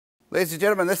Ladies and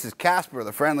gentlemen, this is Kasper,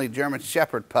 the friendly German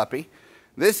Shepherd puppy.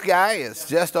 This guy is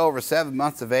just over 7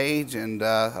 months of age and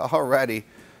already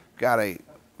got a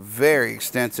very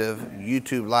extensive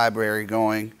YouTube library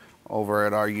going over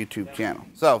at our YouTube channel.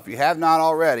 So if you have not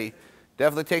already,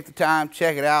 definitely take the time,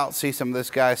 check it out, see some of this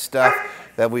guy's stuff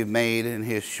that we've made in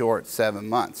his short 7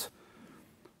 months.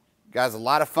 Guy's a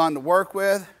lot of fun to work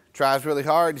with, tries really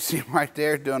hard. You see him right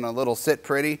there doing a little sit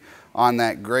pretty on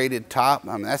that graded top.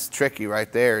 I mean, that's tricky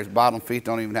right there. His bottom feet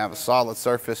don't even have a solid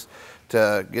surface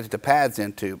to get the pads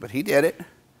into, but he did it.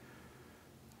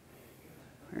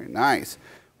 Very nice.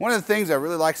 One of the things I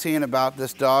really like seeing about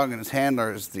this dog and his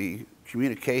handler is the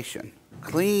communication.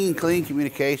 Clean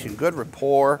communication, good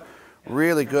rapport,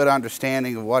 really good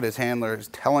understanding of what his handler is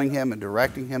telling him and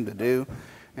directing him to do.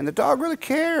 And the dog really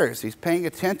cares. He's paying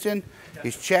attention.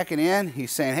 He's checking in.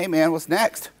 He's saying, hey man, what's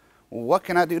next? Well, what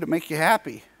can I do to make you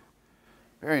happy?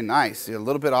 Very nice. See a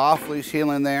little bit of off-leash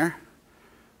healing there.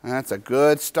 And that's a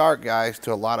good start, guys,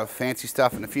 to a lot of fancy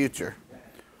stuff in the future.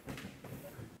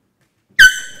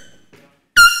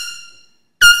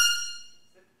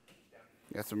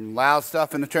 Got some loud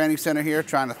stuff in the training center here,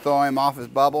 trying to throw him off his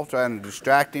bubble, trying to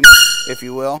distract him, if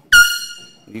you will.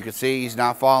 You can see he's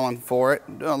not falling for it.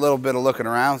 Doing a little bit of looking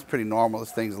around. It's pretty normal.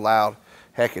 This thing's loud.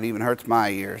 Heck, it even hurts my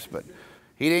ears. But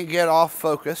he didn't get off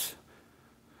focus.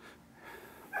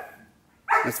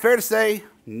 It's fair to say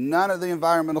none of the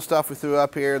environmental stuff we threw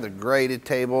up here, the graded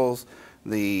tables,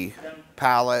 the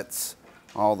pallets,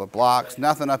 all the blocks,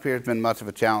 nothing up here has been much of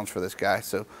a challenge for this guy.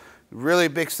 So really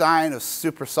big sign of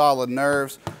super solid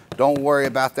nerves. Don't worry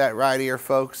about that right ear,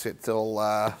 folks.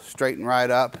 It'll straighten right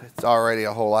up. It's already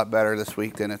a whole lot better this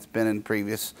week than it's been in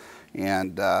previous.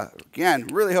 And again,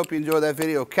 really hope you enjoyed that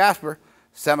video. Kasper,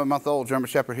 7-month-old German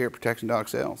Shepherd here at Protection Dog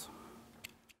Sales.